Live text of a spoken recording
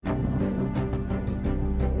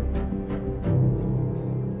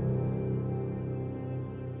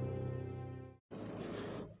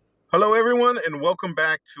Hello, everyone, and welcome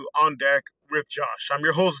back to On Deck with Josh. I'm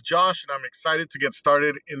your host, Josh, and I'm excited to get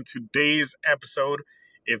started in today's episode.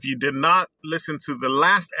 If you did not listen to the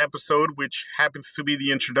last episode, which happens to be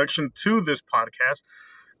the introduction to this podcast,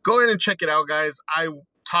 go ahead and check it out, guys. I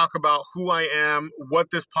talk about who I am,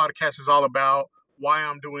 what this podcast is all about, why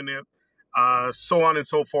I'm doing it, so on and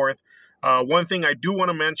so forth. One thing I do want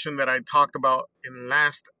to mention that I talked about in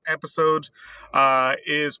last episodes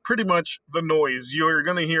is pretty much the noise. You're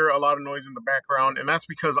going to hear a lot of noise in the background, and that's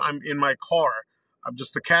because I'm in my car. I'm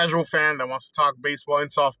just a casual fan that wants to talk baseball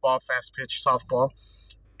and softball, fast pitch softball.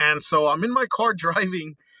 And so I'm in my car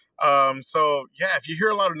driving. If you hear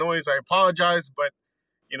a lot of noise, I apologize, but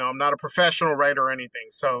I'm not a professional writer or anything.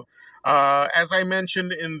 So, as I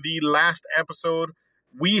mentioned in the last episode,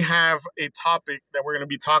 we have a topic that we're going to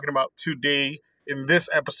be talking about today in this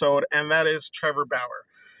episode, and that is Trevor Bauer.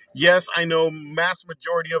 Yes, I know mass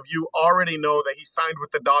majority of you already know that he signed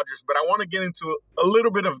with the Dodgers, but I want to get into a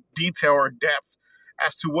little bit of detail or depth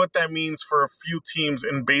as to what that means for a few teams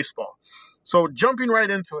in baseball. So jumping right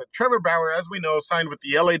into it, Trevor Bauer, as we know, signed with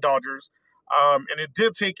the LA Dodgers. And it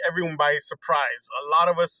did take everyone by surprise. A lot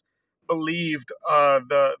of us believed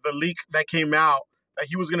the leak that came out that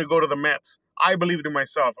he was going to go to the Mets. I believed it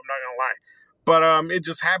myself. I'm not going to lie. But it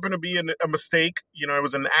just happened to be a mistake. It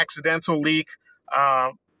was an accidental leak.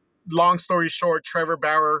 Long story short, Trevor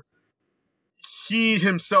Bauer, he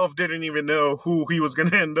himself didn't even know who he was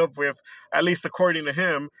going to end up with, at least according to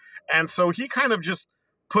him. And so he kind of just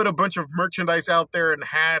put a bunch of merchandise out there and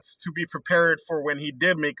hats to be prepared for when he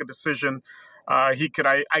did make a decision. I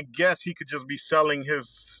guess he could just be selling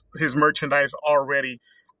his merchandise already.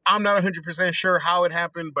 I'm not 100% sure how it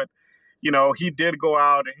happened, but he did go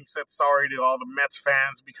out and he said sorry to all the Mets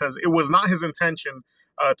fans because it was not his intention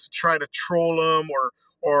to try to troll them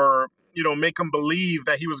or make them believe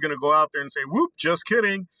that he was going to go out there and say, whoop, just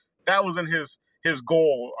kidding. That wasn't his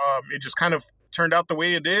goal. It just kind of turned out the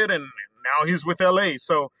way it did, and now he's with LA.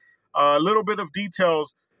 So a little bit of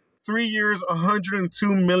details. 3 years,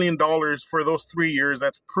 $102 million for those 3 years.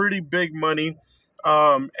 That's pretty big money.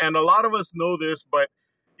 And a lot of us know this, but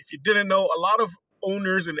if you didn't know, a lot of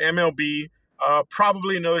owners in MLB,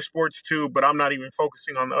 probably in other sports too, but I'm not even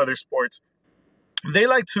focusing on the other sports, they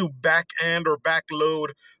like to back end or backload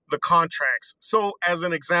the contracts. So as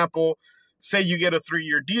an example, say you get a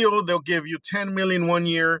 3-year deal, they'll give you $10 million 1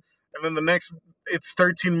 year, and then the next it's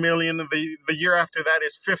 $13 million. The year after that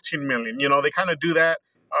is $15 million. They kind of do that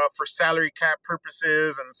for salary cap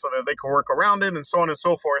purposes and so that they can work around it and so on and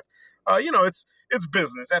so forth. It's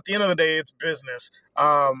business. At the end of the day, it's business.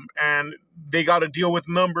 And they got to deal with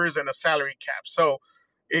numbers and a salary cap. So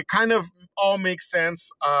it kind of all makes sense,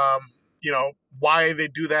 why they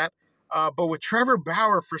do that. But with Trevor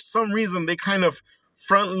Bauer, for some reason, they kind of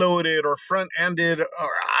front-loaded or front-ended, or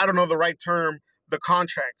I don't know the right term, the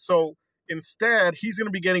contract. So instead, he's going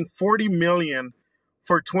to be getting $40 million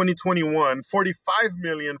for 2021, $45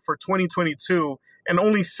 million for 2022, and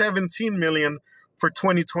only $17 million for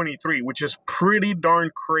 2023, which is pretty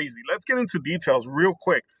darn crazy. Let's get into details real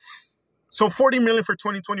quick. So $40 million for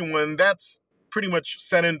 2021, that's pretty much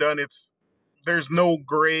said and done. There's no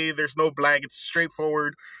gray, there's no black, it's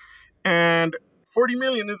straightforward. And $40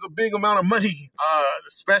 million is a big amount of money,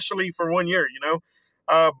 especially for 1 year,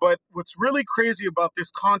 But what's really crazy about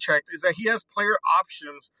this contract is that he has player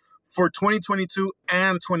options for 2022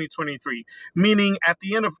 and 2023, meaning at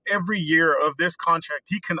the end of every year of this contract,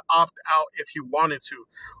 he can opt out if he wanted to.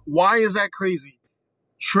 Why is that crazy?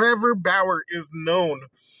 Trevor Bauer is known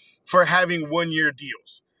for having 1-year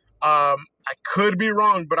deals. I could be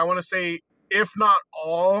wrong, but I want to say if not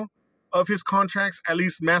all of his contracts, at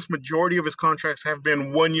least mass majority of his contracts have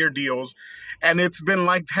been 1-year deals. And it's been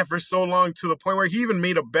like that for so long, to the point where he even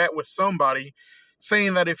made a bet with somebody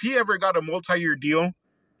saying that if he ever got a multi-year deal,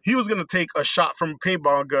 he was going to take a shot from a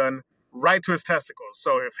paintball gun right to his testicles.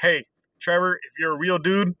 So hey, Trevor, if you're a real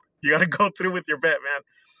dude, you got to go through with your bet, man.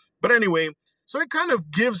 But anyway, so it kind of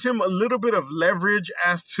gives him a little bit of leverage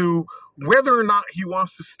as to whether or not he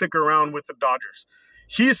wants to stick around with the Dodgers.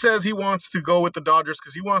 He says he wants to go with the Dodgers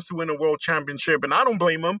because he wants to win a world championship, and I don't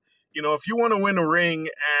blame him. If you want to win a ring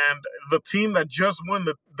and the team that just won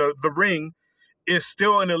the ring is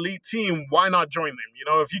still an elite team, why not join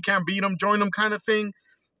them? If you can't beat them, join them kind of thing.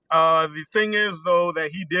 The thing is, though,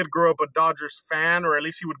 that he did grow up a Dodgers fan, or at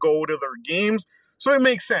least he would go to their games. So it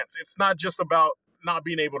makes sense. It's not just about not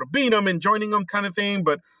being able to beat them and joining them kind of thing,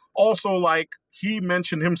 but also, like he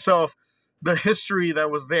mentioned himself, the history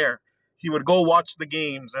that was there. He would go watch the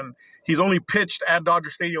games, and he's only pitched at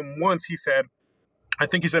Dodger Stadium once, he said. I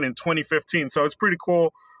think he said in 2015. So it's pretty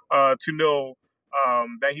cool to know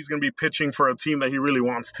that he's going to be pitching for a team that he really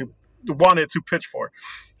wants to. wanted to pitch for.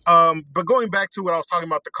 But going back to what I was talking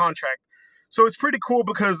about, the contract. So it's pretty cool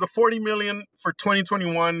because the $40 million for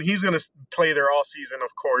 2021, he's going to play there all season,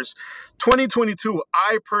 of course. 2022,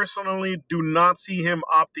 I personally do not see him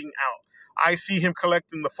opting out. I see him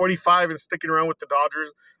collecting the 45 and sticking around with the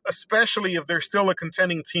Dodgers, especially if they're still a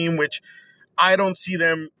contending team, which I don't see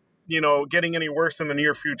them, getting any worse in the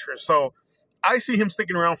near future. So I see him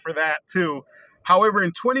sticking around for that too. However,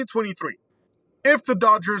 in 2023, if the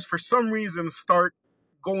Dodgers for some reason start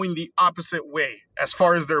going the opposite way as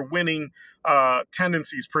far as their winning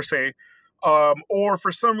tendencies per se, or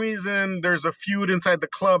for some reason there's a feud inside the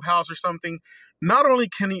clubhouse or something, not only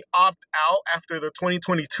can he opt out after the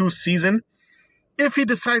 2022 season, if he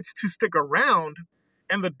decides to stick around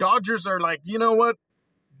and the Dodgers are like, you know what,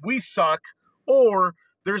 we suck, or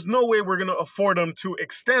there's no way we're going to afford him to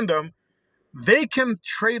extend him, they can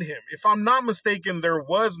trade him. If I'm not mistaken, there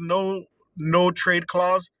was no trade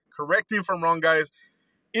clause. Correct me if I'm wrong, guys.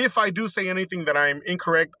 If I do say anything that I'm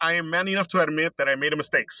incorrect, I am man enough to admit that I made a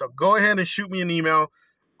mistake. So go ahead and shoot me an email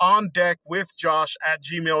on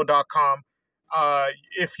deck.with.josh@gmail.com.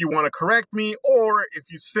 If you want to correct me, or if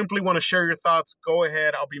you simply want to share your thoughts, go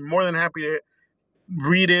ahead. I'll be more than happy to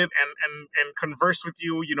read it and converse with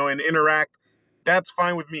you, and interact. That's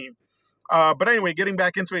fine with me. But anyway, getting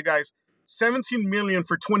back into it, guys, $17 million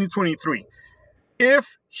for 2023.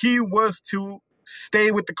 If he was to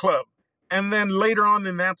stay with the club, and then later on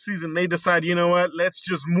in that season, they decide, you know what, let's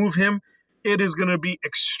just move him, it is going to be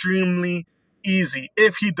extremely easy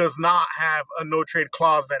if he does not have a no-trade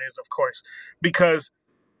clause, that is, of course. Because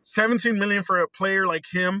 $17 million for a player like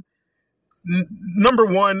him, number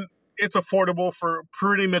one, it's affordable for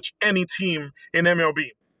pretty much any team in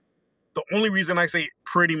MLB. The only reason I say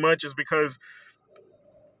pretty much is because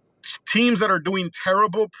teams that are doing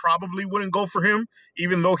terrible probably wouldn't go for him,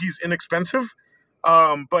 even though he's inexpensive.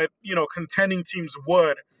 But, contending teams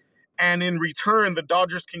would. And in return, the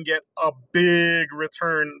Dodgers can get a big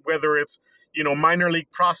return, whether it's, minor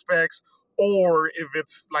league prospects or if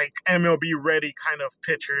it's like MLB ready kind of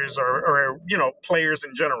pitchers or players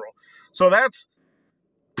in general. So that's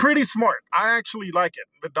pretty smart. I actually like it.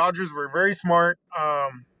 The Dodgers were very smart.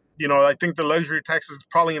 I think the luxury tax is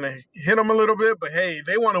probably going to hit them a little bit, but hey,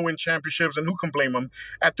 they want to win championships, and who can blame them?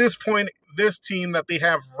 At this point, this team that they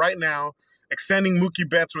have right now, extending Mookie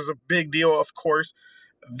Betts was a big deal, of course.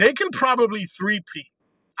 They can probably three-peat.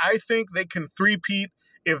 I think they can three-peat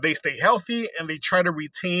if they stay healthy and they try to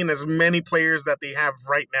retain as many players that they have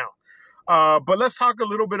right now. But let's talk a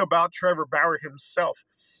little bit about Trevor Bauer himself.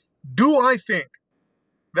 Do I think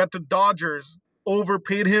that the Dodgers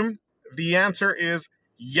overpaid him? The answer is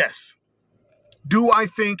yes. Do I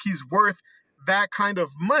think he's worth that kind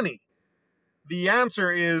of money? The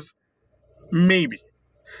answer is maybe.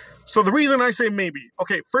 So the reason I say maybe,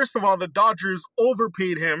 okay, first of all, the Dodgers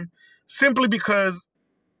overpaid him simply because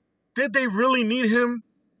did they really need him?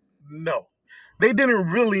 No. They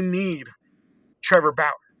didn't really need Trevor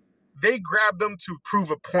Bauer. They grabbed him to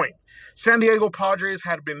prove a point. San Diego Padres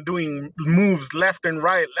had been doing moves left and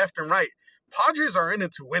right. Padres are in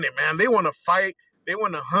it to win it, man. They want to fight. They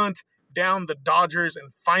want to hunt down the Dodgers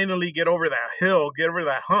and finally get over that hill, get over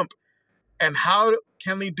that hump. And how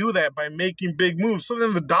can they do that? By making big moves. So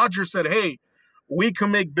then the Dodgers said, hey, we can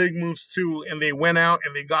make big moves too. And they went out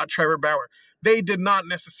and they got Trevor Bauer. They did not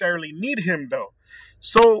necessarily need him, though.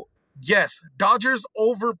 So, yes, Dodgers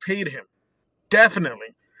overpaid him.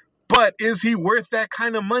 Definitely. But is he worth that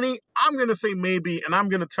kind of money? I'm going to say maybe, and I'm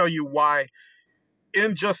going to tell you why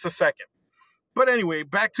in just a second. But anyway,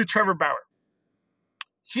 back to Trevor Bauer.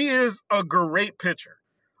 He is a great pitcher.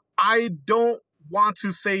 I don't want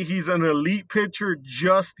to say he's an elite pitcher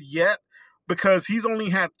just yet because he's only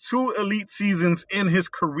had 2 elite seasons in his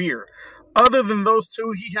career. Other than those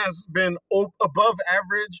 2, he has been above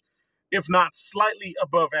average, if not slightly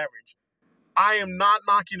above average. I am not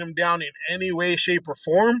knocking him down in any way, shape, or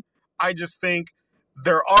form. I just think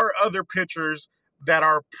there are other pitchers that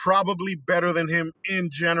are probably better than him in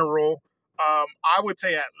general. I would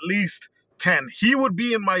say at least 10. He would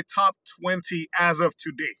be in my top 20 as of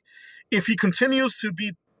today. If he continues to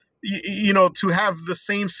be, to have the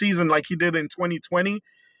same season like he did in 2020,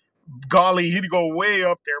 golly, he'd go way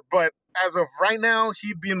up there. But as of right now,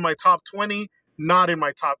 he'd be in my top 20, not in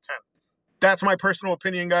my top 10. That's my personal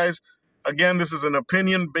opinion, guys. Again, this is an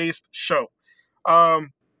opinion-based show.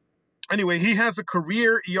 Anyway, he has a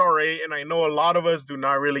career ERA, and I know a lot of us do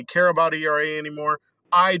not really care about ERA anymore.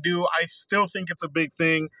 I do. I still think it's a big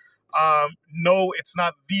thing. No, it's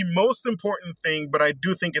not the most important thing, but I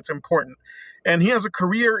do think it's important. And he has a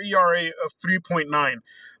career ERA of 3.9.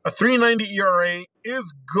 A 3.90 ERA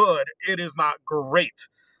is good. It is not great.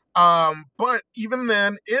 But even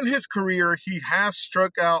then, in his career, he has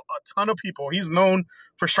struck out a ton of people. He's known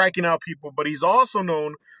for striking out people, but he's also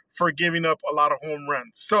known for giving up a lot of home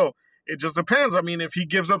runs. So it just depends. I mean, if he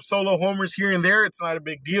gives up solo homers here and there, it's not a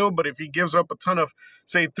big deal. But if he gives up a ton of,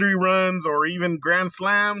 say, 3 runs or even grand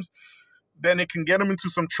slams, then it can get him into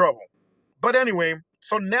some trouble. But anyway,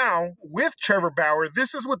 so now with Trevor Bauer,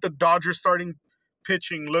 this is what the Dodgers starting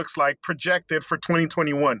pitching looks like projected for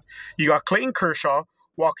 2021. You got Clayton Kershaw,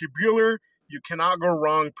 Walker Buehler. You cannot go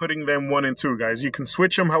wrong putting them 1 and 2, guys. You can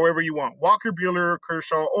switch them however you want. Walker Buehler,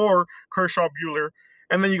 Kershaw, or Kershaw Buehler.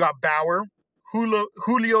 And then you got Bauer,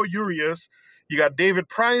 Julio Urias. You got David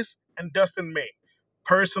Price and Dustin May.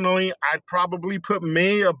 Personally, I'd probably put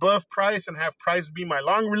May above Price and have Price be my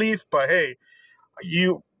long relief. But hey,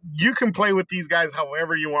 you can play with these guys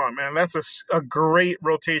however you want, man. That's a great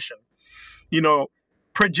rotation.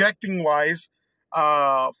 Projecting wise,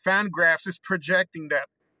 Fangraphs is projecting that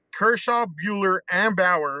Kershaw, Buehler, and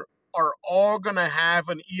Bauer are all going to have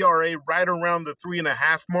an ERA right around the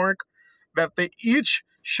 3.5 mark, that they each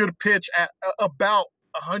should pitch at about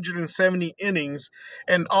 170 innings,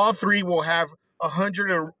 and all three will have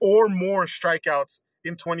 100 or more strikeouts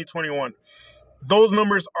in 2021. Those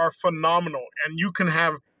numbers are phenomenal, and you can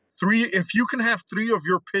have if you can have 3 of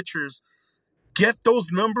your pitchers get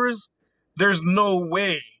those numbers, there's no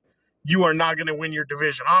way you are not going to win your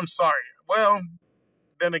division. I'm sorry. Well,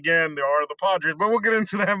 then again, there are the Padres, but we'll get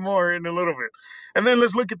into that more in a little bit. And then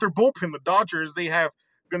let's look at their bullpen. The Dodgers, they have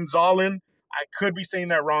Gonzalez. I could be saying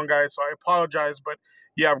that wrong, guys, so I apologize, but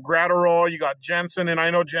you have Gratterall, you got Jensen, and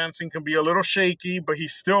I know Jensen can be a little shaky, but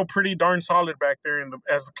he's still pretty darn solid back there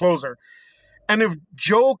as the closer. And if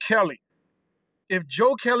Joe Kelly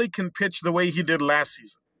can pitch the way he did last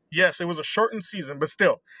season, yes, it was a shortened season, but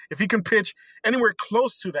still, if he can pitch anywhere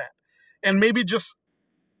close to that, and maybe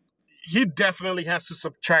he definitely has to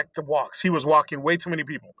subtract the walks. He was walking way too many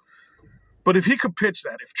people. But if he could pitch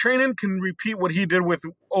that, if Treinen can repeat what he did with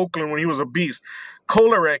Oakland when he was a beast,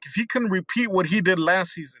 Kolarek, if he can repeat what he did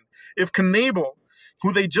last season, if Knebel,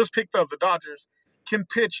 who they just picked up, the Dodgers, can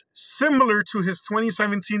pitch similar to his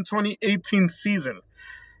 2017-2018 season,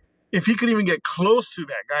 if he could even get close to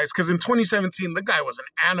that, guys, because in 2017, the guy was an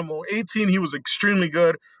animal. 18, he was extremely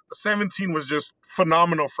good, but 17 was just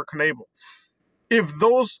phenomenal for Knebel. If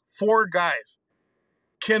those 4 guys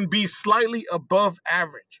can be slightly above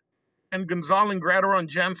average and Gonzalez, Gratterall, and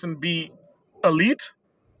Jansen be elite,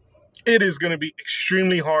 it is going to be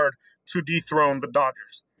extremely hard to dethrone the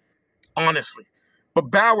Dodgers, honestly. But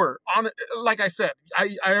Bauer, like I said,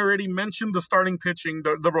 I already mentioned the starting pitching,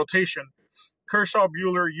 the rotation. Kershaw,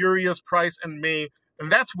 Buehler, Urias, Price, and May, and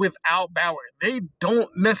that's without Bauer. They don't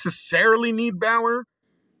necessarily need Bauer,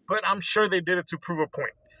 but I'm sure they did it to prove a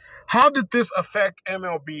point. How did this affect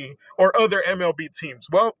MLB or other MLB teams?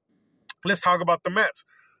 Well, let's talk about the Mets.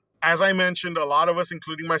 As I mentioned, a lot of us,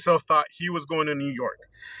 including myself, thought he was going to New York.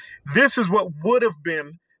 This is what would have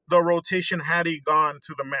been the rotation had he gone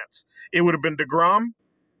to the Mets. It would have been DeGrom,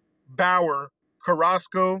 Bauer,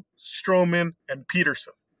 Carrasco, Stroman, and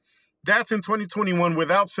Peterson. That's in 2021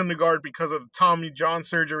 without Syndergaard because of the Tommy John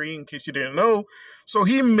surgery, in case you didn't know. So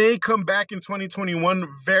he may come back in 2021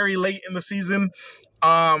 very late in the season.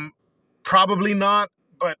 Probably not,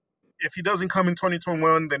 but if he doesn't come in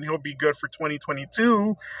 2021, then he'll be good for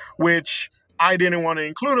 2022, which I didn't want to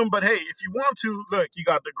include him. But hey, if you want to, look, you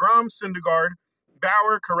got DeGrom, Syndergaard,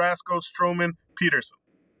 Bauer, Carrasco, Stroman, Peterson.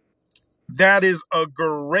 That is a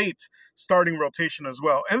great starting rotation as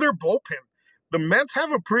well. And their bullpen. The Mets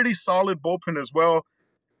have a pretty solid bullpen as well.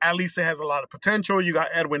 At least it has a lot of potential. You got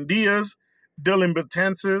Edwin Diaz, Dylan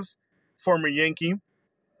Betances, former Yankee,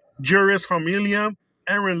 Juris Familia,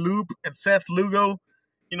 Aaron Loop, and Seth Lugo.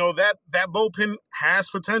 That bullpen has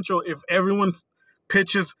potential if everyone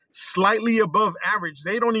pitches slightly above average.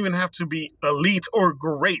 They don't even have to be elite or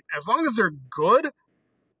great. As long as they're good,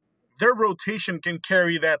 their rotation can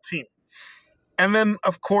carry that team. And then,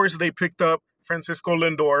 of course, they picked up Francisco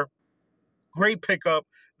Lindor. Great pickup.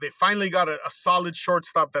 They finally got a solid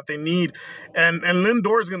shortstop that they need. And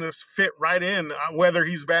Lindor is going to fit right in, whether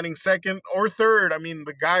he's batting second or third. I mean,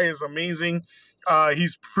 the guy is amazing.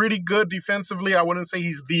 He's pretty good defensively. I wouldn't say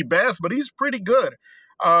he's the best, but he's pretty good.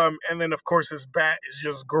 And then, of course, his bat is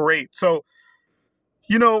just great. So,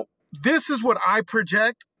 this is what I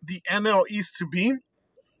project the NL East to be.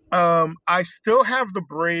 I still have the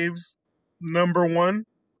Braves number 1.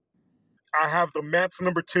 I have the Mets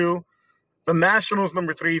number 2. The Nationals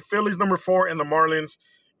number 3, Phillies number 4, and the Marlins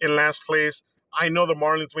in last place. I know the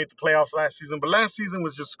Marlins made the playoffs last season, but last season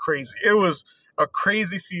was just crazy. It was a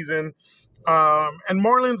crazy season. And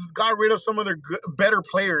Marlins got rid of some of their better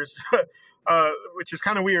players. which is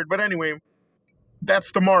kind of weird. But anyway,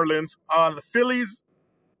 that's the Marlins. The Phillies,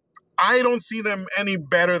 I don't see them any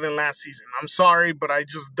better than last season. I'm sorry, but I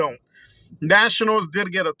just don't. Nationals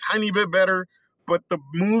did get a tiny bit better, but the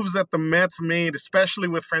moves that the Mets made, especially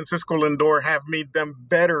with Francisco Lindor, have made them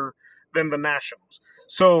better than the Nationals.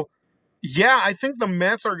 So, yeah, I think the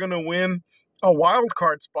Mets are going to win a wild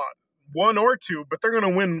card spot, one or two, but they're going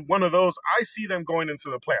to win one of those. I see them going into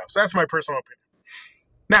the playoffs. That's my personal opinion.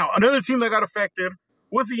 Now, another team that got affected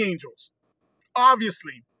was the Angels.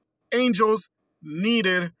 Obviously, Angels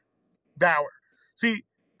needed Bauer. See,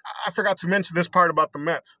 I forgot to mention this part about the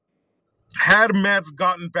Mets. Had Mets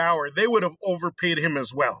gotten Bauer, they would have overpaid him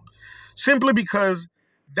as well. Simply because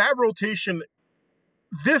that rotation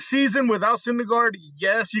this season without Syndergaard,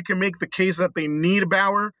 yes, you can make the case that they need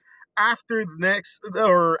Bauer. After the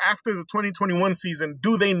 2021 season,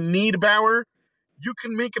 do they need Bauer? You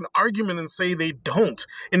can make an argument and say they don't.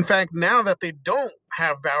 In fact, now that they don't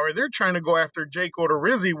have Bauer, they're trying to go after Jake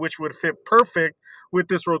Odorizzi, which would fit perfect with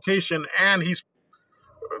this rotation, and he's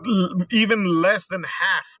even less than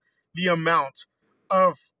half the amount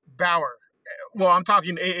of Bauer. Well, I'm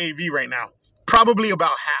talking AAV right now. Probably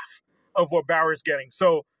about half of what Bauer's getting.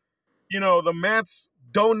 So, the Mets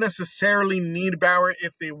don't necessarily need Bauer.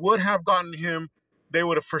 If they would have gotten him, they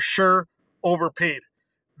would have for sure overpaid.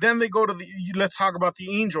 Then they go to let's talk about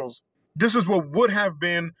the Angels. This is what would have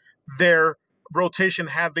been their rotation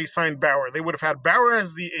had they signed Bauer. They would have had Bauer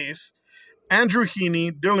as the ace, Andrew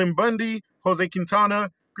Heaney, Dylan Bundy, Jose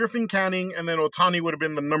Quintana, Griffin Canning, and then Ohtani would have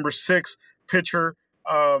been the number 6 pitcher,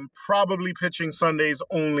 probably pitching Sundays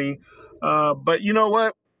only. But you know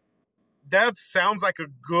what? That sounds like a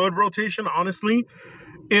good rotation, honestly.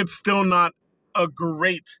 It's still not a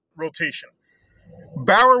great rotation.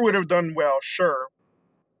 Bauer would have done well, sure.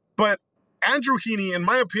 But Andrew Heaney, in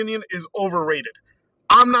my opinion, is overrated.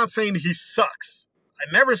 I'm not saying he sucks. I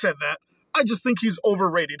never said that. I just think he's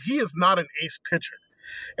overrated. He is not an ace pitcher.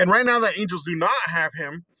 And right now that Angels do not have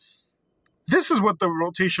him, this is what the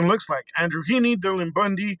rotation looks like. Andrew Heaney, Dylan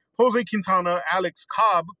Bundy, Jose Quintana, Alex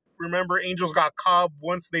Cobb. Remember, Angels got Cobb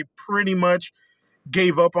once they pretty much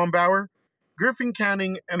gave up on Bauer. Griffin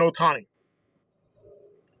Canning, and Ohtani.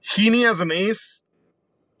 Heaney as an ace,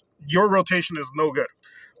 your rotation is no good.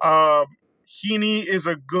 Heaney is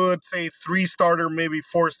a good, say, 3-starter, maybe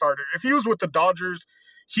 4-starter. If he was with the Dodgers,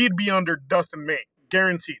 he'd be under Dustin May,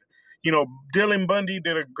 guaranteed. Dylan Bundy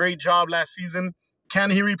did a great job last season.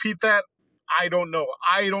 Can he repeat that? I don't know.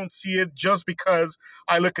 I don't see it just because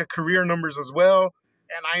I look at career numbers as well,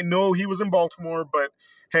 and I know he was in Baltimore, but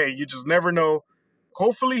hey, you just never know.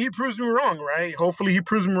 Hopefully he proves me wrong, right? Hopefully he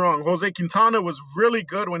proves me wrong. Jose Quintana was really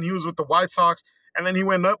good when he was with the White Sox, and then he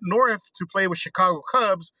went up north to play with Chicago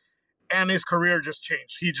Cubs, and his career just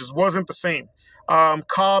changed. He just wasn't the same.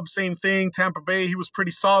 Cobb, same thing. Tampa Bay, he was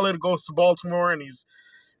pretty solid. Goes to Baltimore, and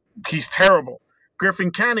he's terrible.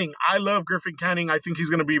 Griffin Canning, I love Griffin Canning. I think he's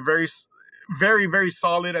going to be very, very, very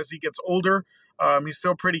solid as he gets older. He's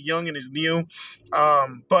still pretty young and he's new.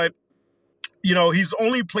 But he's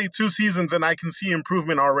only played 2 seasons, and I can see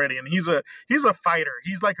improvement already. And he's a fighter.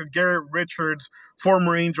 He's like a Garrett Richards,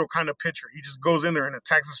 former Angel kind of pitcher. He just goes in there and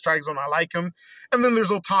attacks the strike zone. I like him. And then there's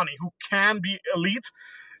Ohtani, who can be elite,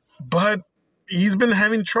 but he's been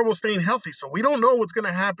having trouble staying healthy. So we don't know what's going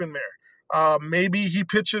to happen there. Maybe he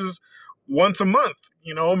pitches once a month.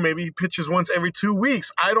 Maybe he pitches once every 2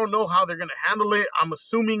 weeks. I don't know how they're going to handle it. I'm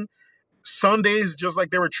assuming Sundays, just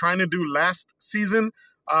like they were trying to do last season.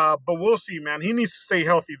 But we'll see, man. He needs to stay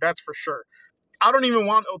healthy, that's for sure. I don't even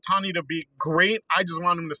want Ohtani to be great. I just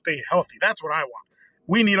want him to stay healthy. That's what I want.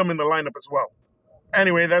 We need him in the lineup as well.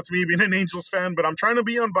 Anyway, that's me being an Angels fan, but I'm trying to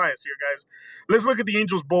be unbiased here, guys. Let's look at the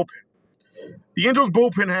Angels bullpen. The Angels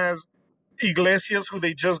bullpen has Iglesias, who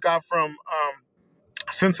they just got from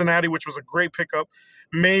Cincinnati, which was a great pickup.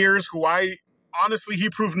 Mayers, who honestly, he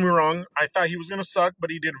proved me wrong. I thought he was going to suck, but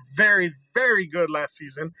he did very, very good last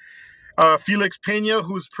season. Felix Pena,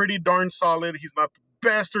 who's pretty darn solid. He's not the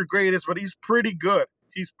best or greatest, but he's pretty good.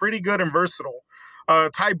 He's pretty good and versatile.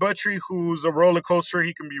 Ty Buttrey, who's a roller coaster.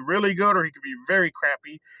 He can be really good or he can be very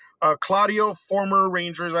crappy. Claudio, former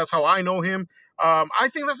Rangers. That's how I know him. I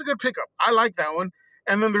think that's a good pickup. I like that one.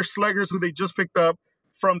 And then there's Sleggers, who they just picked up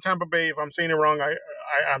from Tampa Bay. If I'm saying it wrong,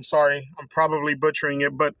 I'm sorry. I'm probably butchering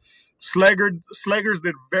it. But Sleggers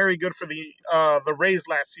did very good for the Rays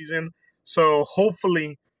last season. So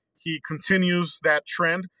hopefully he continues that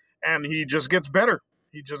trend and he just gets better.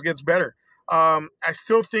 I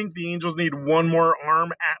still think the Angels need one more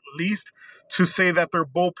arm at least to say that their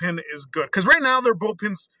bullpen is good. Because right now their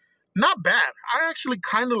bullpen's not bad. I actually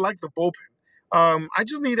kind of like the bullpen. I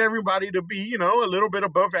just need everybody to be, a little bit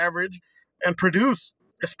above average. and produce.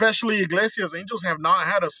 Especially Iglesias. Angels have not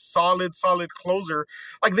had a solid closer.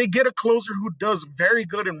 Like, they get a closer who does very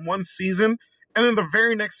good in one season, and then the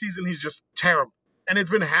very next season he's just terrible. And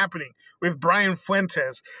it's been happening with Brian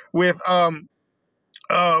Fuentes, with man,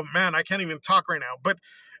 I can't even talk right now. But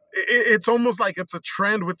it's almost like it's a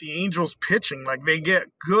trend with the Angels pitching. Like, they get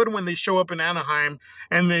good when they show up in Anaheim,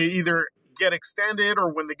 and they either get extended,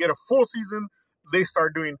 or when they get a full season, they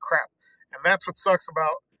start doing crap. And that's what sucks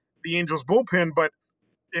about the Angels bullpen. But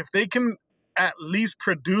if they can at least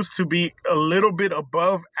produce to be a little bit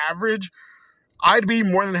above average, I'd be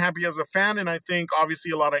more than happy as a fan, and I think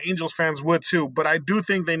obviously a lot of Angels fans would too. But I do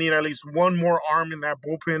think they need at least one more arm in that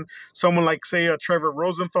bullpen. Someone like, say, a Trevor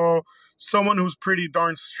Rosenthal, someone who's pretty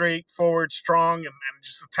darn straightforward, strong, and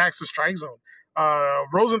just attacks the strike zone.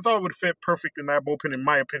 Rosenthal would fit perfect in that bullpen, in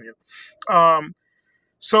my opinion.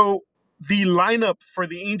 So the lineup for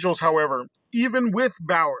the Angels, however, even with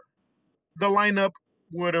Bauer, the lineup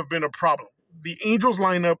would have been a problem. The Angels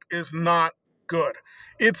lineup is not good.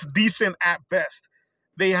 It's decent at best.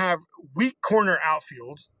 They have weak corner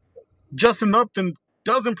outfields. Justin Upton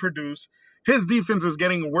doesn't produce. His defense is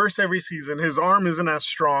getting worse every season. His arm isn't as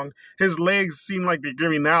strong. His legs seem like they're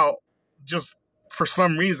giving out just for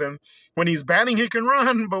some reason. When he's batting, he can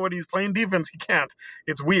run, but when he's playing defense, he can't.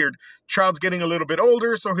 It's weird. Trout's getting a little bit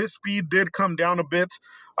older, so his speed did come down a bit.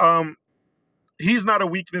 He's not a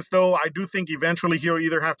weakness, though. I do think eventually he'll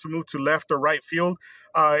either have to move to left or right field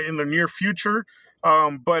in the near future.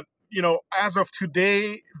 But, as of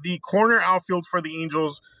today, the corner outfield for the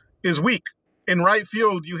Angels is weak. In right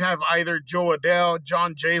field, you have either Joe Adell,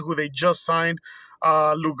 John Jay, who they just signed,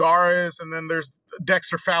 Lugares, and then there's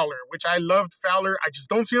Dexter Fowler, which I loved Fowler. I just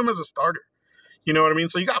don't see him as a starter. You know what I mean?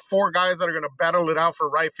 So you got four guys that are going to battle it out for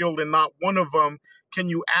right field, and not one of them can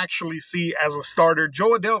you actually see as a starter.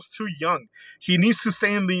 Joe Adell's too young. He needs to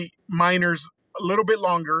stay in the minors a little bit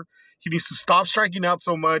longer. He needs to stop striking out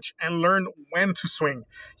so much and learn when to swing.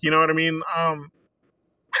 You know what I mean?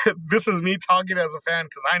 This is me talking as a fan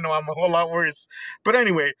because I know I'm a whole lot worse. But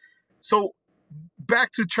anyway, so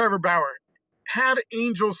back to Trevor Bauer. Had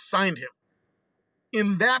Angels signed him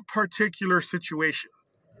in that particular situation,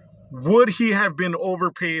 would he have been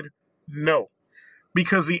overpaid? No,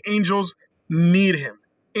 because the Angels need him.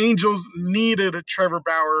 Angels needed a Trevor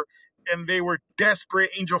Bauer, and they were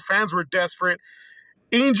desperate. Angel fans were desperate.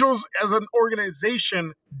 Angels, as an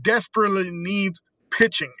organization, desperately needs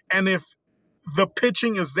pitching. And if the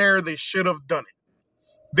pitching is there, they should have done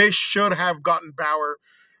it. They should have gotten Bauer.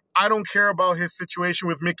 I don't care about his situation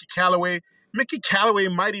with Mickey Callaway. Mickey Callaway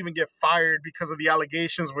might even get fired because of the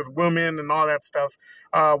allegations with women and all that stuff,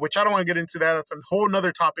 which I don't want to get into that. That's a whole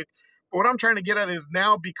nother topic. But what I'm trying to get at is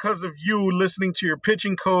now, because of you listening to your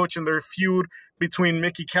pitching coach and their feud between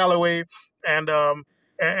Mickey Callaway and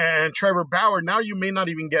Trevor Bauer, now you may not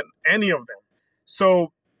even get any of them.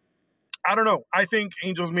 So I don't know. I think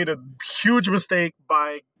Angels made a huge mistake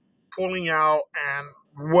by pulling out and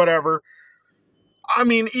whatever. I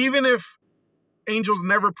mean, even if Angels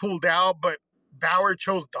never pulled out, but Bauer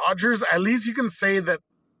chose Dodgers, at least you can say that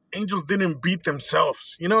Angels didn't beat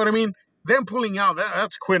themselves. You know what I mean? Them pulling out,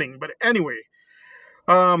 that's quitting. But anyway,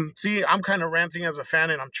 see, I'm kind of ranting as a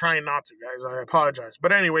fan, and I'm trying not to, guys. I apologize.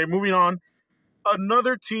 But anyway, moving on.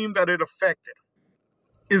 Another team that it affected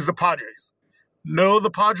is the Padres. No, the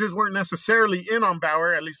Padres weren't necessarily in on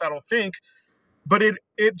Bauer, at least I don't think. But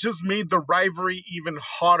it just made the rivalry even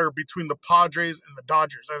hotter between the Padres and the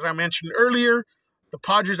Dodgers. As I mentioned earlier, the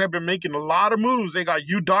Padres have been making a lot of moves. They got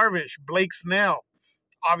Yu Darvish, Blake Snell.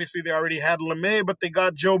 Obviously, they already had LeMay, but they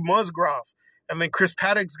got Joe Musgrove. And then Chris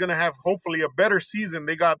Paddock's going to have, hopefully, a better season.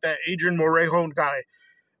 They got that Adrian Morejon guy.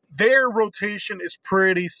 Their rotation is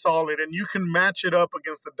pretty solid, and you can match it up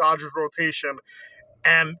against the Dodgers rotation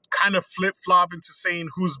and kind of flip-flop into saying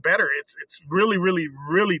who's better. It's really, really,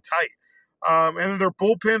 really tight. And their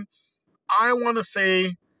bullpen, I want to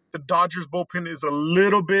say the Dodgers bullpen is a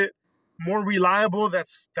little bit more reliable.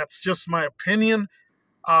 That's just my opinion.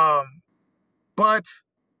 But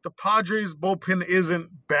the Padres bullpen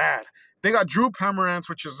isn't bad. They got Drew Pomeranz,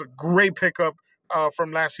 which is a great pickup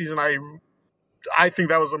from last season. I think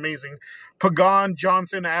that was amazing. Pagan,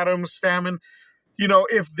 Johnson, Adams, Stammen. You know,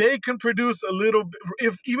 if they can produce a little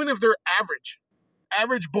bit, even if they're average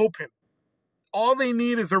bullpen, all they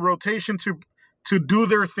need is a rotation to do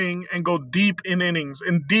their thing and go deep in innings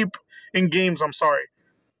and deep in games.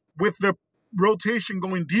 With the rotation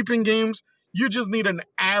going deep in games, you just need an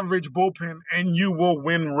average bullpen and you will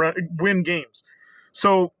win games.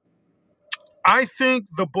 So I think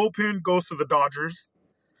the bullpen goes to the Dodgers.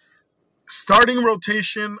 Starting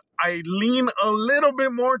rotation, I lean a little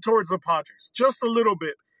bit more towards the Padres, just a little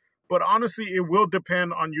bit. But honestly, it will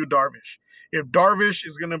depend on you, Darvish. If Darvish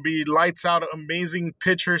is going to be lights out, amazing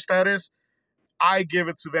pitcher status, I give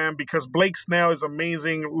it to them because Blake Snell is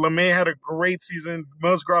amazing. LeMay had a great season.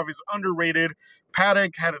 Musgrove is underrated.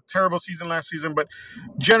 Paddock had a terrible season last season, but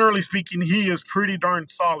generally speaking, he is pretty darn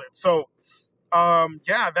solid. So,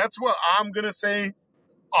 yeah, that's what I'm going to say.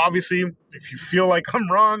 Obviously, if you feel like I'm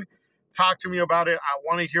wrong, talk to me about it. I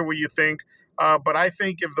want to hear what you think. But I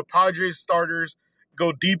think if the Padres starters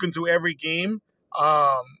go deep into every game,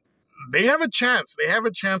 they have a chance. They have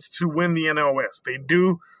a chance to win the NL West. They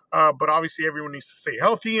do. But obviously, everyone needs to stay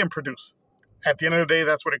healthy and produce. At the end of the day,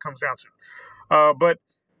 that's what it comes down to. But,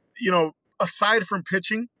 aside from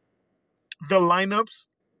pitching, the lineups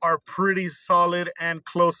are pretty solid and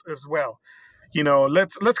close as well.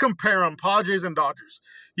 Let's compare them, Padres and Dodgers.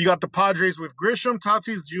 You got the Padres with Grisham,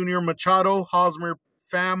 Tatis Jr., Machado, Hosmer,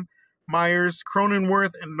 Pham, Myers,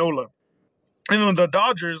 Cronenworth, and Nola. And then the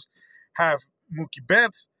Dodgers have Mookie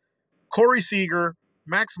Betts, Corey Seager,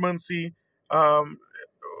 Max Muncy,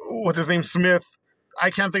 what's his name, Smith. I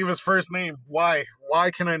can't think of his first name. Why? Why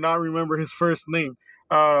can I not remember his first name?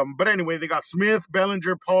 But anyway, they got Smith,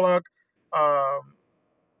 Bellinger, Pollock,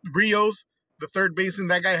 Rios, the third baseman.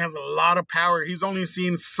 That guy has a lot of power. He's only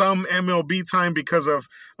seen some MLB time because of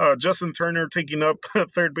Justin Turner taking up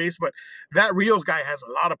third base. But that Rios guy has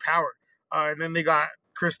a lot of power. And then they got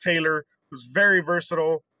Chris Taylor, who's very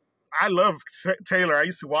versatile. I love Taylor. I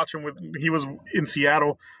used to watch him when he was in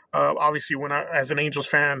Seattle. Obviously, when as an Angels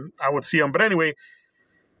fan, I would see him. But anyway,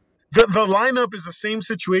 the lineup is the same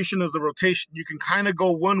situation as the rotation. You can kind of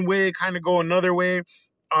go one way, kind of go another way.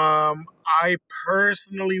 I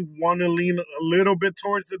personally want to lean a little bit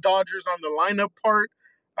towards the Dodgers on the lineup part,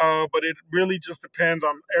 but it really just depends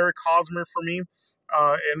on Eric Hosmer for me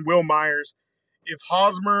and Will Myers. If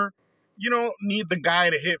Hosmer, you don't need the guy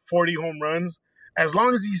to hit 40 home runs. As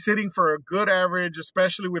long as he's hitting for a good average,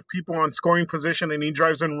 especially with people on scoring position and he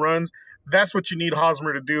drives in runs, that's what you need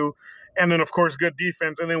Hosmer to do. And then, of course, good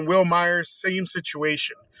defense. And then Will Myers, same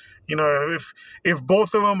situation. If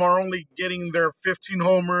both of them are only getting their 15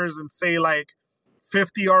 homers and say like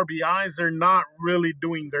 50 RBIs, they're not really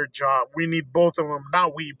doing their job. We need both of them.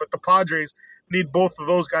 Not we, but the Padres need both of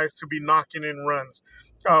those guys to be knocking in runs.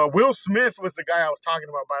 Will Smith was the guy I was talking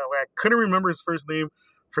about, by the way. I couldn't remember his first name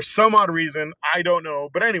for some odd reason. I don't know.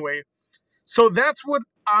 But anyway, so that's what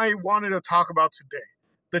I wanted to talk about today.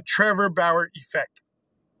 The Trevor Bauer effect.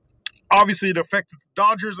 Obviously, it affected the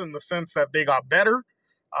Dodgers in the sense that they got better.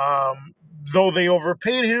 Though they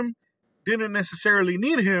overpaid him, didn't necessarily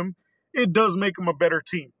need him, it does make him a better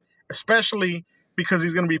team. Especially because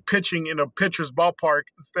he's going to be pitching in a pitcher's ballpark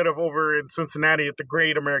instead of over in Cincinnati at the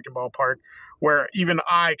Great American Ballpark, where even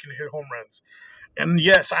I can hit home runs. And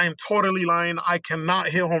yes, I am totally lying. I cannot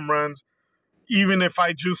hit home runs. Even if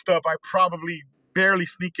I juiced up, I probably barely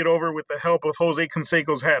sneak it over with the help of Jose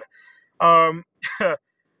Canseco's head.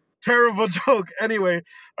 Terrible joke. Anyway,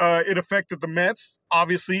 it affected the Mets.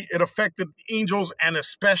 Obviously, it affected the Angels and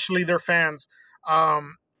especially their fans.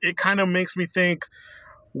 It kind of makes me think,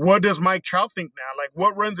 what does Mike Trout think now? Like,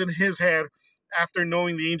 what runs in his head after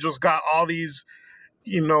knowing the Angels got all these,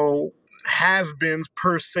 has-beens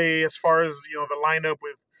per se, as far as, the lineup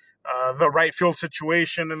with the right field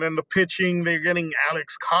situation, and then the pitching, they're getting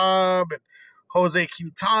Alex Cobb and Jose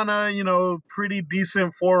Quintana, pretty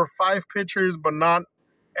decent 4 or 5 pitchers, but not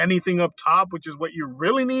anything up top, which is what you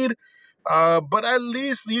really need. But at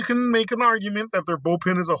least you can make an argument that their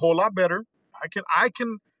bullpen is a whole lot better. I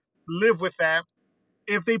can live with that.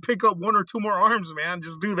 If they pick up 1 or 2 more arms, man,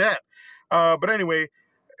 just do that. But anyway,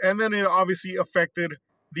 and then it obviously affected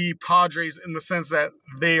the Padres in the sense that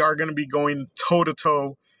they are going to be going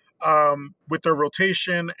toe-to-toe with their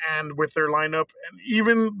rotation and with their lineup and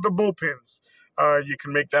even the bullpens. You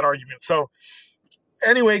can make that argument. So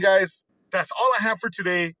anyway, guys, that's all I have for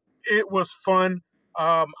today. It was fun.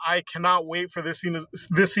 I cannot wait for this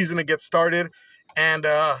season to get started. And,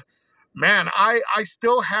 man, I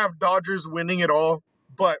still have Dodgers winning it all.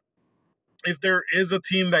 But if there is a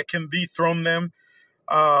team that can dethrone them,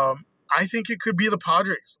 I think it could be the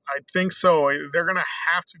Padres. I think so. They're going to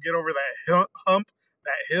have to get over that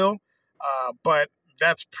hill. But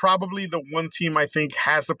that's probably the one team I think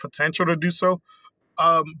has the potential to do so.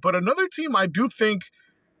 But another team I do think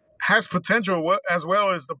has potential as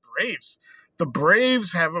well as the Braves. The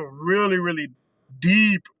Braves have a really, really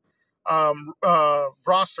deep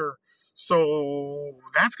roster. So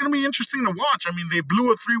that's going to be interesting to watch. I mean, they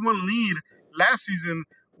blew a 3-1 lead last season,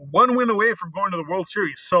 1 win away from going to the World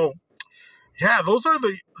Series. So, yeah, those are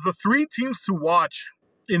the 3 teams to watch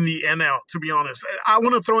in the NL, to be honest. I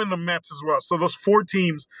want to throw in the Mets as well. So those 4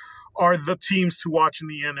 teams are the teams to watch in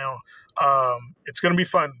the NL. It's going to be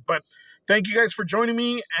fun. But thank you guys for joining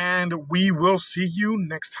me, and we will see you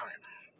next time.